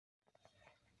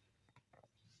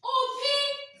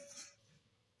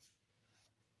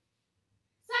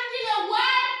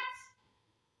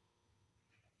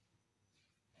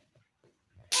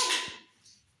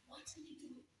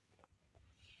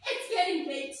It's getting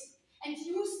late, and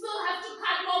you still have to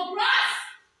cut more grass.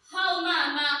 How,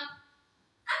 Mama?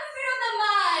 I'm afraid of the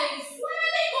mice. What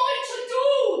are they going to do?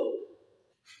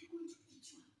 Are they going to eat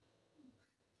you?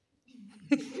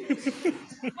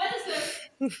 What is this?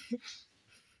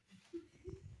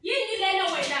 You need to know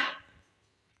where now.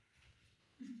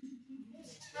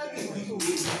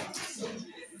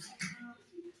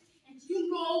 And you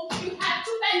know you have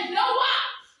to bend lower.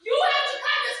 You have to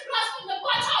cut this grass from the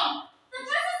bottom. The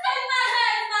grass is in my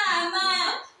head, Mama.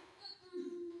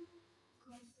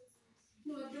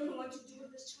 No, I don't know what to do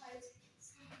with this child.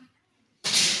 I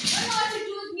don't know what to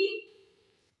do with me.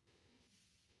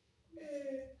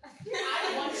 I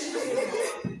want you to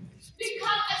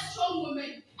become a strong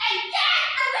woman and get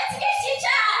a litigation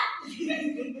teacher.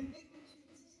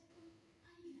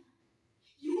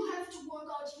 You have to work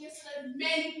out here so that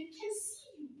men can see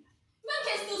you. Men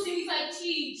can still see me if I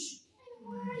teach. And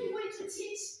where are you going to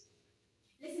teach?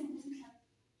 Listen,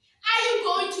 are you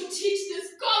going to teach this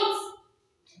goat?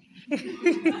 Shut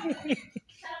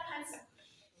up, handsome.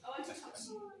 I want to talk to you.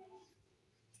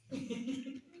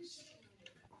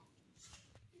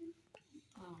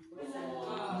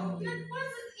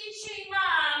 What's this itching,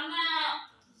 Mama?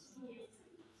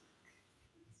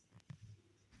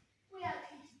 We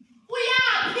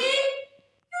are pink.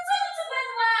 You told me to wear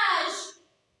wash.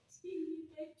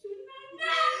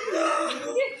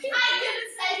 I didn't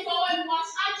say go and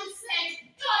wash. I just said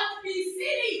don't be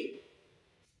silly.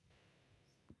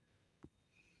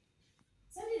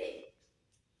 Zandile,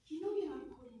 you know you're not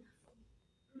good enough for me.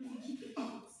 You keep your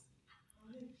promise.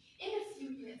 In a few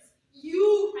years,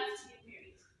 you have to get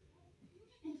married.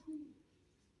 And who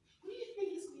do you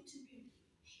think is going to marry you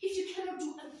if you cannot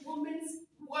do a woman's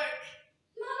work?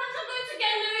 Mama, I'm not going to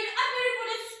get married. I'm very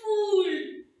good at school.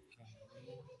 What are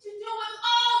you going to do with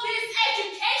all this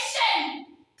education?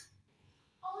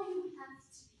 All you have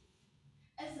to be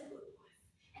is a good wife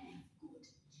and have good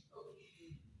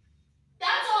children.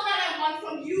 That's all that I want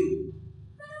from you.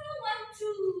 But I don't want to.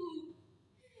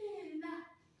 Nah.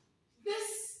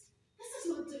 This is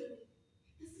not dirty.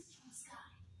 This is from the sky.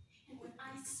 And when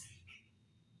I speak,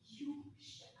 you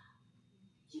shut up.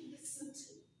 You listen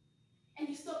to me. And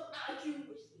you stop arguing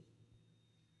with me.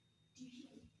 Do you hear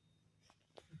me?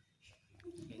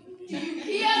 Do you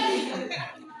hear me?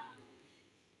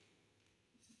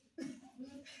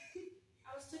 I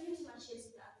was talking to my Chelsea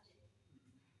the other day.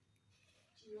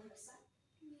 Do you know her son?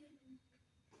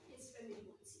 His family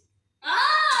wants him. I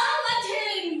want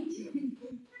him!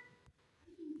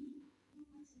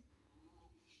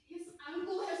 His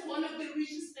uncle has one of the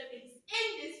richest families in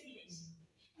this village.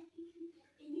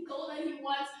 Any girl that he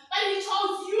wants, but he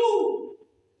chose you.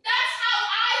 That's how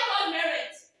I got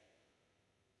married.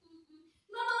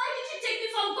 Mama, why did you take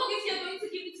this on dog if you're going to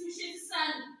give it to Michelle's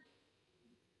son?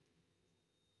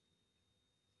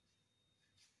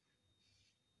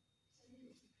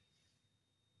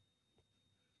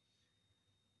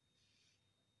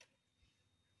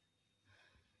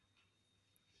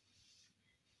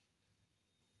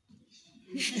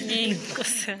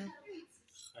 Inkosa. I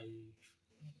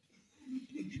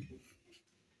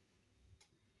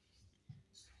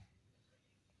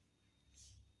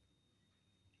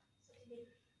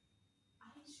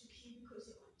should kill because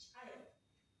you're my child.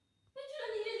 But you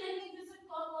don't even let me visit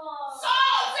Kago.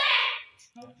 Solve it!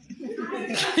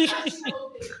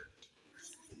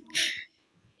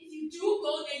 If you do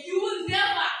go there, you will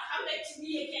never come back to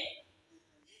me again.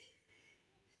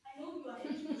 I know you are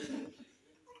educated.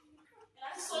 And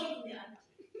I saw you there.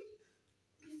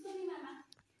 You saw me, Mama?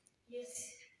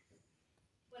 Yes.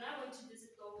 When I went to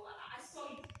visit Kago, I saw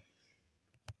you.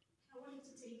 I wanted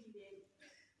to take you there.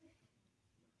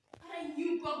 But I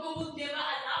knew Kago would never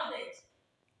allow that.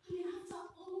 I mean, after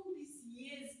all these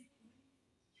years, you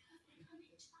have become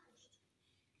a child.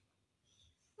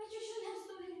 But you shouldn't have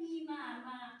stolen me,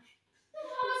 Mama. Then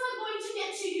how was I going to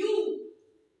get to you?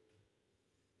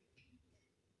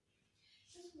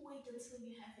 Just wait until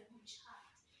you have a good child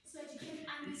so that you can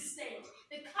understand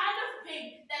the kind of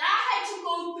pain that I had to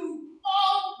go through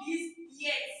all these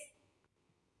years.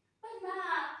 But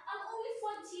Ma, I'm only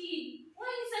 14.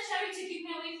 Why is it necessary to keep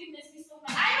me away from this so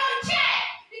much? I don't care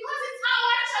because it's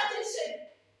our tradition.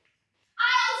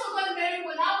 I also got married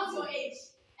when I was your age.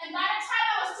 And by the time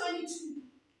I was 22,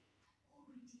 I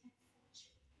already had 4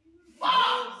 children.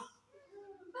 Wow!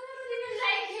 But I don't even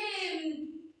like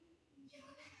him. You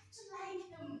don't have to like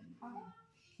him.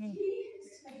 He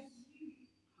is like you.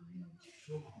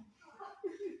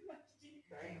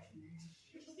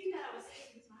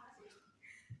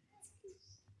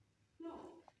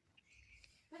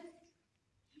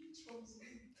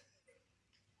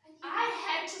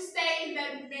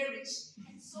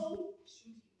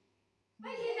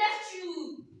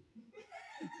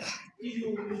 So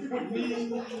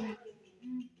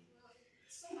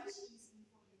much easier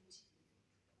for him to.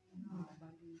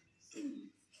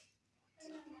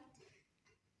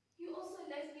 You also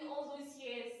left me all those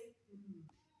years.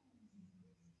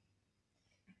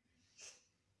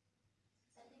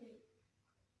 Zandile,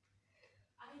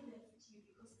 I left you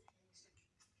because I had to.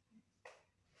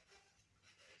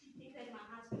 Do you think that my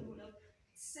husband would have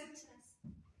accepted us?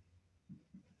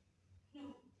 No.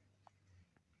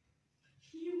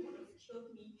 He would have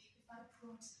killed me if I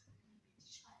brought a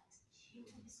child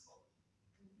into this home.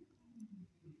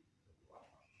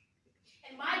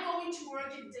 And my going to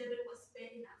work in David was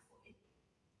bad enough for him.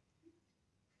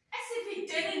 As if he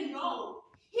didn't know.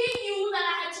 He knew that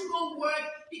I had to go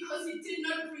work because he did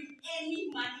not bring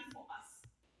any money for us.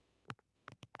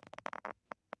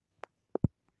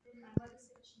 Then my mother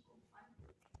said she'd go find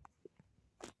work.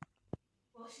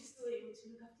 Well, she's still able to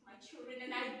look after my children,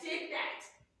 and I did that.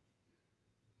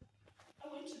 I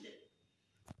went to them.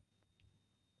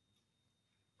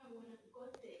 And when I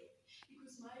got there,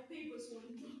 because my papers were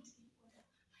not in order,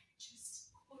 I just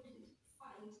couldn't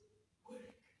find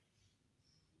work.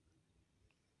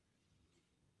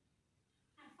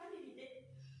 And finally, they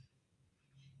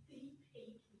paid me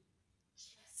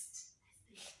just as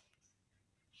they did.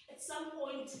 At some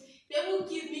point, they will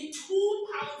give me £2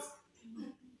 a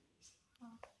month.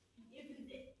 And even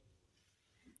then,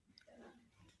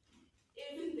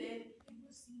 it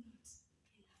was not enough.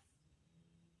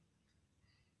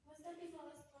 Was that if I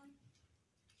was born?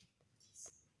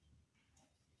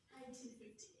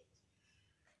 1958.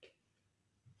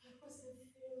 That was a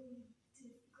very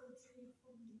difficult time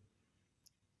for me.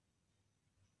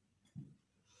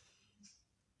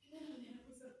 And then I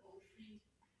was an old friend.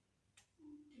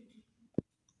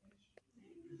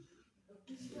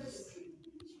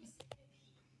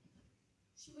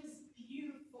 She was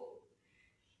beautiful.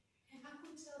 And I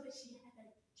could tell that she had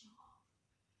a job.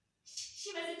 She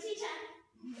was a teacher.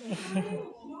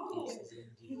 No.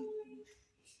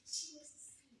 She was a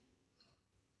singer.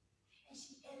 And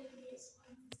she elevates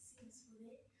one of the singers for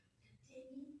the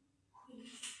Demi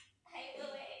Queens. I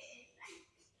know it.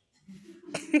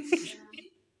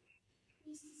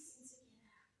 We used to sing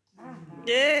together.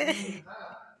 Yeah.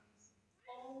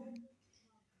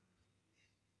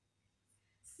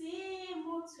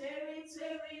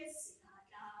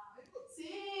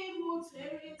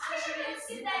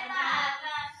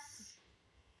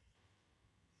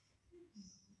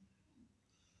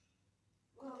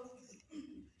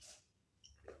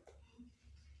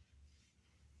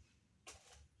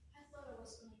 I thought I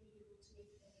was going to be able to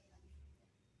make better money from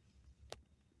them.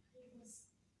 It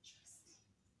was just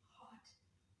hard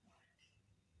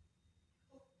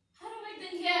work. How do I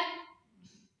get here?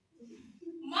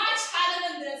 Much harder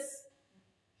than this.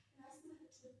 And I still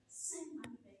had to send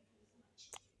money back home for my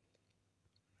children.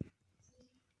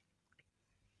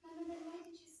 Mama, then why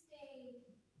did you stay?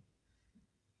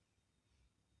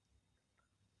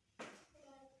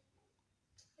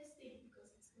 I stayed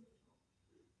because I still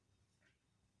had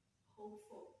hope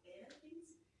for better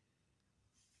things.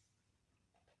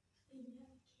 They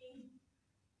never came.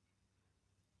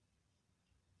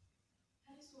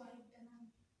 That is why I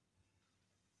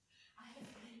have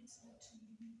learned not to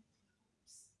leave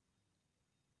hopes.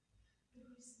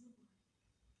 There is no one.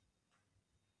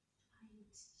 I am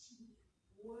teaching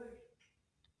you work.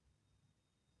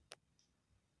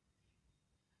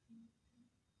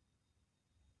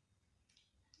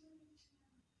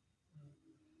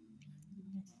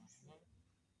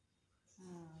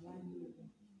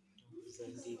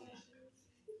 Zandile.